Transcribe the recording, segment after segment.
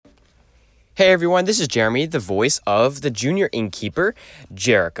Hey everyone, this is Jeremy, the voice of the Junior InnKeeper,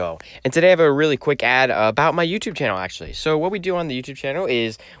 Jericho. And today I have a really quick ad about my YouTube channel, actually. So what we do on the YouTube channel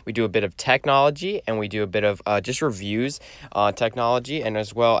is we do a bit of technology and we do a bit of just reviews on technology and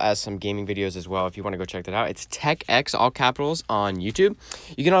as well as some gaming videos as well. If you want to go check that out, it's TechX, all capitals, on YouTube.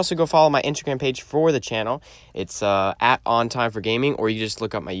 You can also go follow my Instagram page for the channel. It's at On Time for Gaming, or you just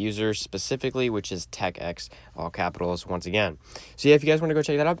look up my user specifically, which is TechX, all capitals, once again. So yeah, if you guys want to go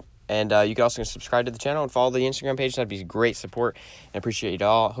check that out, and you can also subscribe to the channel and follow the Instagram page. That'd be great support. I appreciate it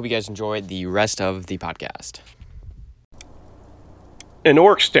all. Hope you guys enjoy the rest of the podcast. An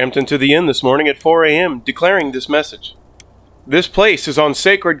orc stamped into the inn this morning at 4 a.m. declaring this message. This place is on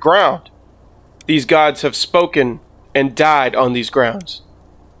sacred ground. These gods have spoken and died on these grounds.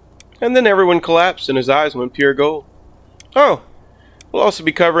 And then everyone collapsed and his eyes went pure gold. Oh, we'll also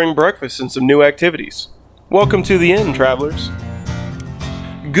be covering breakfast and some new activities. Welcome to the inn, travelers.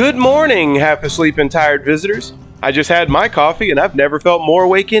 Good morning, half-asleep and tired visitors. I just had my coffee and I've never felt more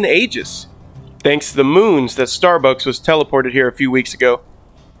awake in ages. Thanks to the moons that Starbucks was teleported here a few weeks ago.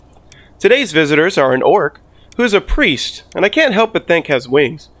 Today's visitors are an orc, who is a priest, and I can't help but think has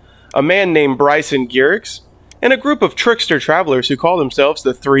wings, a man named Bryson Gierix, and a group of trickster travelers who call themselves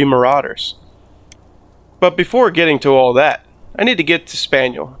the Three Marauders. But before getting to all that, I need to get to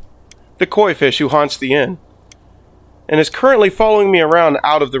Spaniel, the koi fish who haunts the inn, and is currently following me around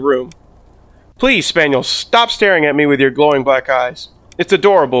out of the room. Please, Spaniel, stop staring at me with your glowing black eyes. It's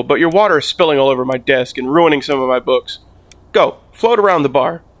adorable, but your water is spilling all over my desk and ruining some of my books. Go, float around the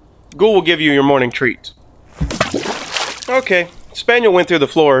bar. Ghoul will give you your morning treat. Okay, Spaniel went through the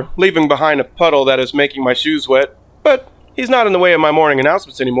floor, leaving behind a puddle that is making my shoes wet, but he's not in the way of my morning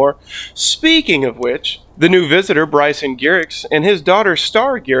announcements anymore. Speaking of which, the new visitor, Bryson Gierix, and his daughter,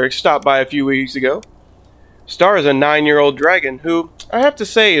 Star Gierix, stopped by a few weeks ago. Star is a 9-year-old dragon who, I have to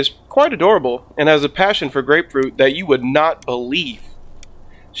say, is quite adorable and has a passion for grapefruit that you would not believe.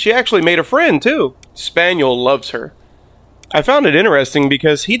 She actually made a friend, too. Spaniel loves her. I found it interesting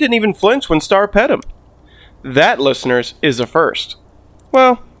because he didn't even flinch when Star pet him. That, listeners, is a first.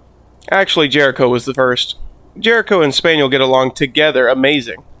 Well, actually Jericho was the first. Jericho and Spaniel get along together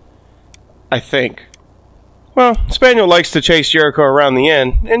amazing. I think. Well, Spaniel likes to chase Jericho around the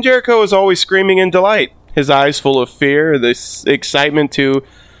inn, and Jericho is always screaming in delight. His eyes full of fear, this excitement too,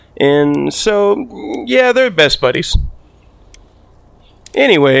 and so, yeah, they're best buddies.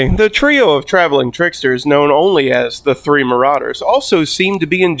 Anyway, the trio of traveling tricksters, known only as the Three Marauders, also seem to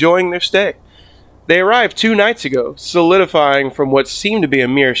be enjoying their stay. They arrived 2 nights ago, solidifying from what seemed to be a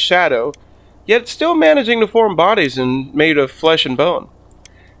mere shadow, yet still managing to form bodies and made of flesh and bone.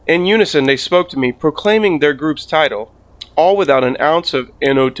 In unison, they spoke to me, proclaiming their group's title, all without an ounce of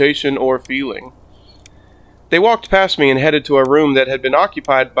annotation or feeling. They walked past me and headed to a room that had been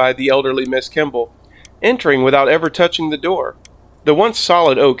occupied by the elderly Miss Kimball, entering without ever touching the door. The once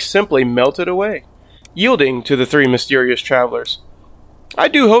solid oak simply melted away, yielding to the 3 mysterious travelers. I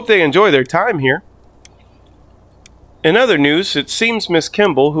do hope they enjoy their time here. In other news, it seems Miss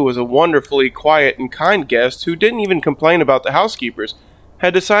Kimball, who was a wonderfully quiet and kind guest who didn't even complain about the housekeepers,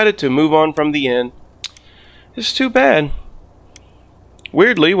 had decided to move on from the inn. It's too bad.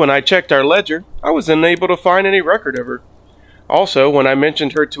 Weirdly, when I checked our ledger, I was unable to find any record of her. Also, when I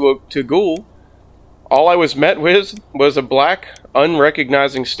mentioned her to Ghoul, all I was met with was a black,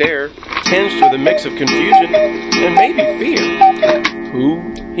 unrecognizing stare, tinged with a mix of confusion and maybe fear.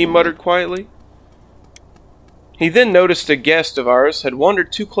 Who? He muttered quietly. He then noticed a guest of ours had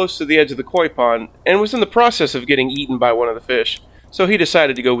wandered too close to the edge of the koi pond and was in the process of getting eaten by one of the fish, so he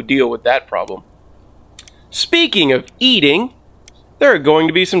decided to go deal with that problem. Speaking of eating, there are going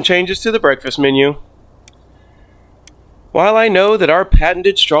to be some changes to the breakfast menu. While I know that our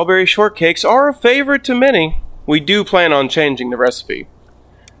patented strawberry shortcakes are a favorite to many, we do plan on changing the recipe.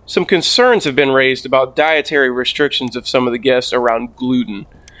 Some concerns have been raised about dietary restrictions of some of the guests around gluten.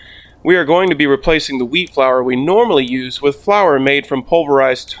 We are going to be replacing the wheat flour we normally use with flour made from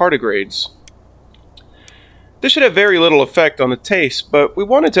pulverized tardigrades. This should have very little effect on the taste, but we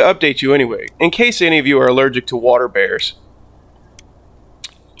wanted to update you anyway, in case any of you are allergic to water bears.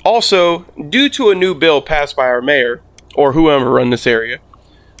 Also, due to a new bill passed by our mayor, or whoever run this area,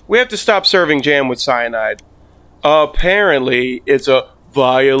 we have to stop serving jam with cyanide. Apparently, it's a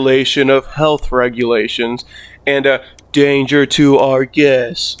violation of health regulations and a danger to our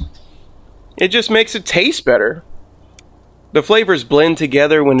guests. It just makes it taste better. The flavors blend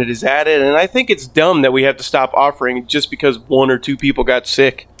together when it is added, and I think it's dumb that we have to stop offering it just because 1 or 2 people got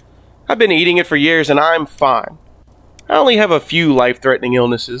sick. I've been eating it for years and I'm fine. I only have a few life-threatening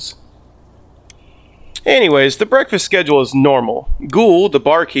illnesses. Anyways, the breakfast schedule is normal. Ghoul, the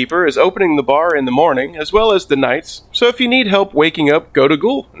barkeeper, is opening the bar in the morning as well as the nights, so if you need help waking up, go to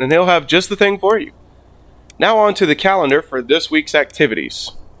Ghoul, and he'll have just the thing for you. Now on to the calendar for this week's activities.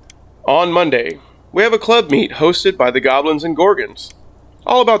 On Monday, we have a club meet hosted by the Goblins and Gorgons,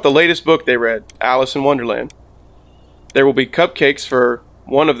 all about the latest book they read, Alice in Wonderland. There will be cupcakes for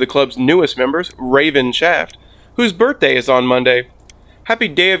one of the club's newest members, Raven Shaft, whose birthday is on Monday. Happy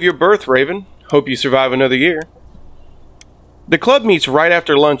day of your birth, Raven. Hope you survive another year. The club meets right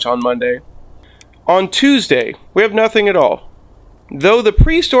after lunch on Monday. On Tuesday, we have nothing at all. Though the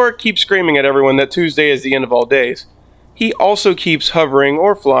prehistoric keeps screaming at everyone that Tuesday is the end of all days, he also keeps hovering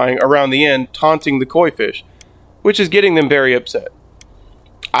or flying around the end, taunting the koi fish, which is getting them very upset.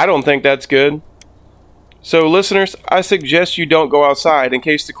 I don't think that's good. So listeners, I suggest you don't go outside in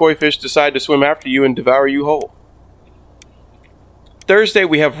case the koi fish decide to swim after you and devour you whole. Thursday,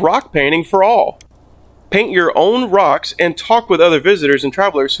 we have rock painting for all. Paint your own rocks and talk with other visitors and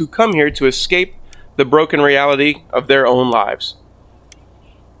travelers who come here to escape the broken reality of their own lives.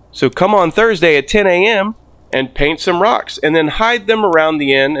 So come on Thursday at 10 a.m. and paint some rocks, and then hide them around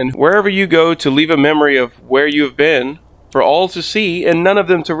the inn and wherever you go to leave a memory of where you have been for all to see and none of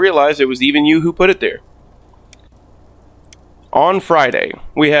them to realize it was even you who put it there. On Friday,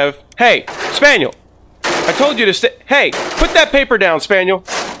 we have, hey, Spaniel! I told you to stay. Hey, put that paper down, Spaniel.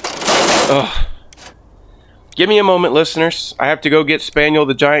 Ugh. Give me a moment, listeners. I have to go get Spaniel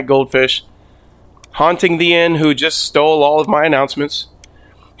the giant goldfish, haunting the inn who just stole all of my announcements.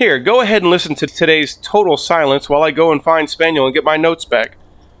 Here, go ahead and listen to today's total silence while I go and find Spaniel and get my notes back.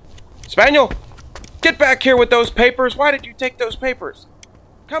 Spaniel, get back here with those papers. Why did you take those papers?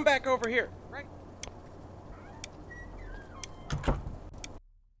 Come back over here. Right?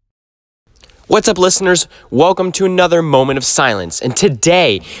 What's up, listeners? Welcome to another moment of silence. And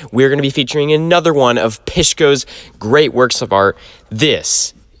today, we're going to be featuring another one of Pishko's great works of art.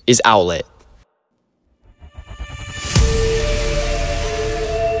 This is Owlet.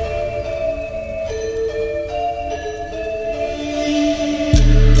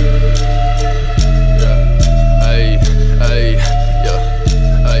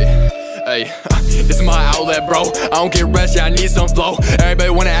 This is my outlet, bro. I don't get rest, yeah, I need some flow. Everybody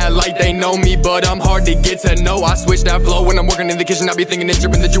wanna act like they know me, but I'm hard to get to know. I switch that flow when I'm working in the kitchen. I be thinking and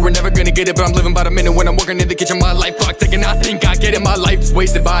tripping that you were never gonna get it, but I'm living by the minute when I'm working in the kitchen. My life clock ticking, I think I get it. My life's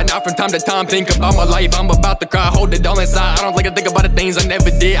wasted by now. From time to time, think about my life. I'm about to cry, hold it all inside. I don't like to think about the things I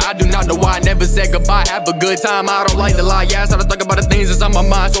never did. I do not know why I never said goodbye. Have a good time, I don't like to lie. Yeah, I start to think about the things that's on my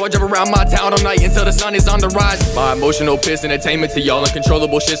mind. So I drive around my town all night until the sun is on the rise. My emotional piss entertainment to y'all,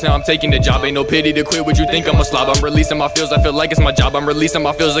 uncontrollable shits. Now I'm taking the job, ain't no pity to quit. Would you think I'm a slob? I'm releasing my feels, I feel like it's my job. I'm releasing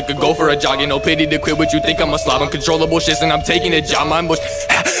my feels like a go for a jog. Ain't no pity to quit. Would you think I'm a slob? Uncontrollable shits and I'm taking a job. My bush,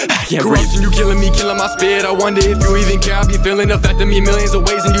 I can't breathe. You killing me, killing my spirit. I wonder if you even care. I be feeling affecting me millions of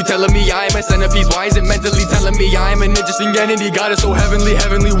ways, and you telling me I am a centerpiece. Why is it mentally telling me I am an interesting entity? God is so heavenly,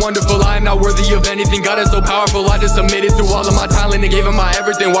 heavenly, wonderful. I am not worthy of anything. God is so powerful. I just submitted to all of my talent and gave him my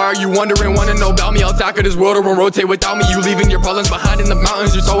everything. Why are you wondering? Wanna know about me? I'll tackle this world or won't rotate without me. You leaving your problems behind in the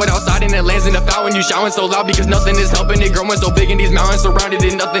mountains. You throw it outside and it lands in the fountain. You shouting so loud because nothing is helping it. Growing so big in these mountains surrounded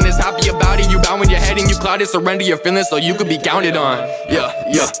and nothing is happy about it. You bowing your head and you clouded. Surrender your feelings so you could be counted on. Yeah.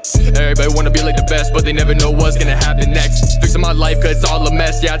 Everybody wanna be like the best, but they never know what's gonna happen next. Fixing my life cause it's all a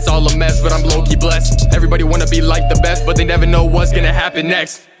mess. Yeah, it's all a mess, but I'm low-key blessed. Everybody wanna be like the best, but they never know what's gonna happen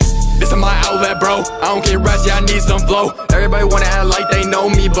next. This is my outlet, bro. I don't get rest, yeah, I need some flow. Everybody wanna act like they know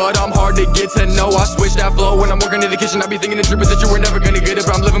me, but I'm hard to get to know. I switch that flow when I'm working in the kitchen. I be thinking and tripping that you were never gonna get it,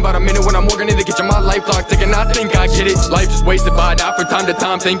 but I'm living by the minute when I'm working in the kitchen. My life clock ticking, I think I get it. Life just wasted by now. From time to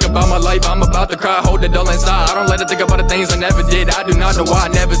time, think about my life. I'm about to cry, hold it all inside. I don't let it think about the things I never did. I do not know why I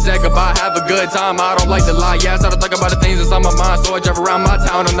never said goodbye. Have a good time, I don't like to lie. Yeah, I start to think about the things that's on my mind. So I drive around my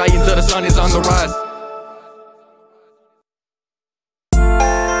town all night until the sun is on the rise.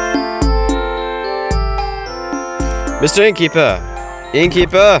 Mr. Innkeeper!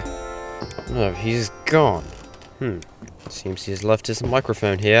 Innkeeper! Oh, he's gone. Seems he's left his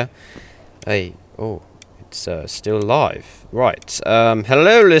microphone here. Hey, oh, it's still live. Right,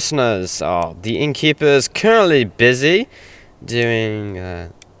 hello listeners. The Innkeeper is currently busy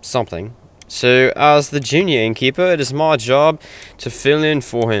doing something. So, as the Junior Innkeeper, it is my job to fill in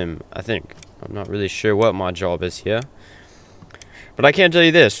for him, I think. I'm not really sure what my job is here. But I can tell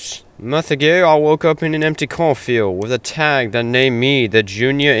you this. A month ago, I woke up in an empty cornfield with a tag that named me the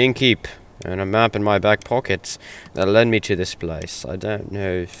Junior InnKeeper and a map in my back pocket that led me to this place. I don't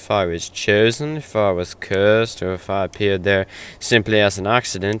know if I was chosen, if I was cursed, or if I appeared there simply as an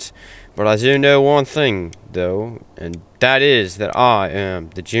accident. But I do know one thing, though, and that is that I am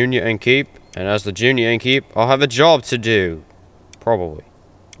the Junior InnKeeper, And as the junior innkeep, I'll have a job to do. Probably.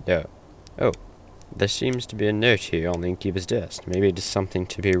 Yeah. Oh. There seems to be a note here on the innkeeper's desk. Maybe it is something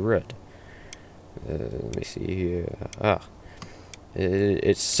to be read. Let me see here.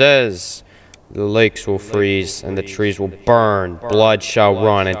 It says, the lakes will freeze, and the trees will burn. Blood shall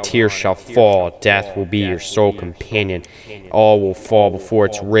run, and tears shall fall. Death will be your sole companion. All will fall before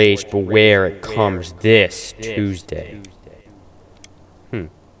its rage. Beware, it comes this Tuesday.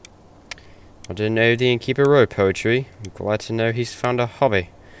 I didn't know the innkeeper wrote poetry. I'm glad to know he's found a hobby.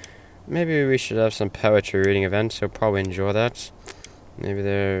 Maybe we should have some poetry reading events. He'll probably enjoy that. Maybe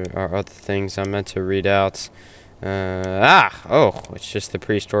there are other things I'm meant to read out. It's just the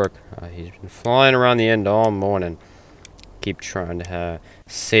prehistoric. He's been flying around the end all morning. Keep trying to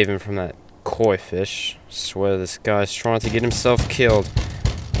save him from that koi fish. Swear this guy's trying to get himself killed.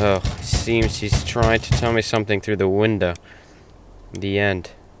 It seems he's trying to tell me something through the window. The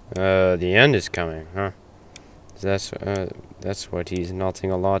end. The end is coming, huh? That's what he's nodding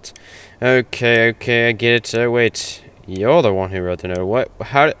a lot. Okay, I get it. Wait, you're the one who wrote the note. What?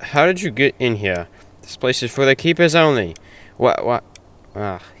 How did you get in here? This place is for the keepers only. What?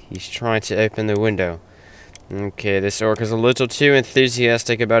 He's trying to open the window. Okay, this orc is a little too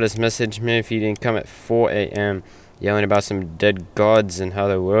enthusiastic about his message. Maybe if he didn't come at 4 a.m. yelling about some dead gods and how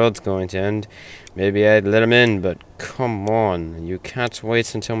the world's going to end, maybe I'd let him in, but come on. You can't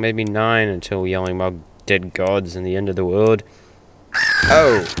wait until maybe 9 until yelling about dead gods and the end of the world.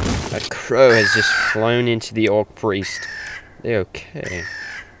 Oh, a crow has just flown into the orc priest. Okay.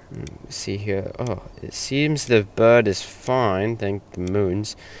 Let's see here. Oh, it seems the bird is fine, thank the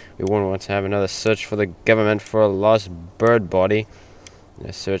moons. We wouldn't want to have another search for the government for a lost bird body.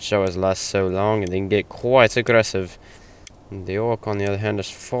 A search that was last so long and then get quite aggressive. The orc, on the other hand, has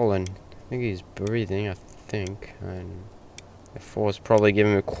fallen. I think he's breathing, and the fall's probably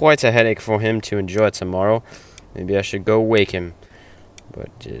giving me quite a headache for him to enjoy tomorrow. Maybe I should go wake him.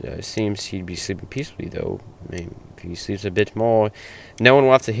 But it seems he'd be sleeping peacefully, though. I mean, if he sleeps a bit more, no one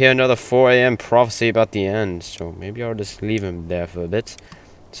will have to hear another 4 a.m. prophecy about the end. So maybe I'll just leave him there for a bit.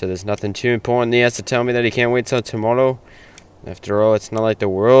 So there's nothing too important he has to tell me that he can't wait till tomorrow. After all, it's not like the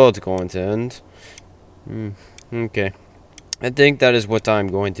world's going to end. Okay. I think that is what I'm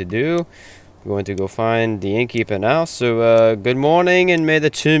going to do. I'm going to go find the innkeeper now. So, good morning, and may the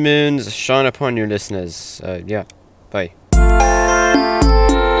 2 moons shine upon you, listeners. Yeah. Bye.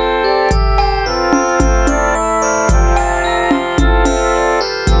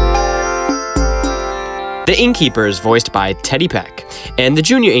 The Innkeeper is voiced by Teddy Peck, and the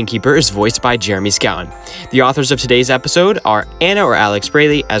Junior Innkeeper is voiced by Jeremy Scouten. The authors of today's episode are Anna or Alex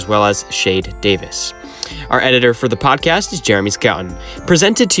Braley, as well as Shade Davis. Our editor for the podcast is Jeremy Scouten.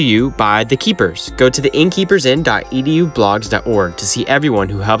 Presented to you by The Keepers. Go to the innkeepersin.edublogs.org to see everyone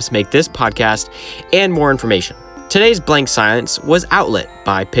who helps make this podcast and more information. Today's Blank Silence was Outlet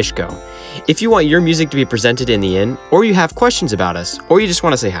by Pishko. If you want your music to be presented in the inn, or you have questions about us, or you just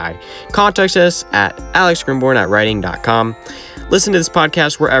want to say hi, contact us at alexgrimborn@writing.com. Listen to this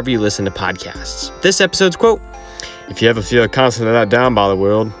podcast wherever you listen to podcasts. This episode's quote: "If you ever feel constantly let down by the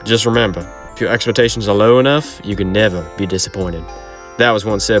world, just remember, if your expectations are low enough, you can never be disappointed." That was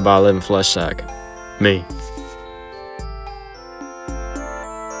once said by a living flesh sack. Me.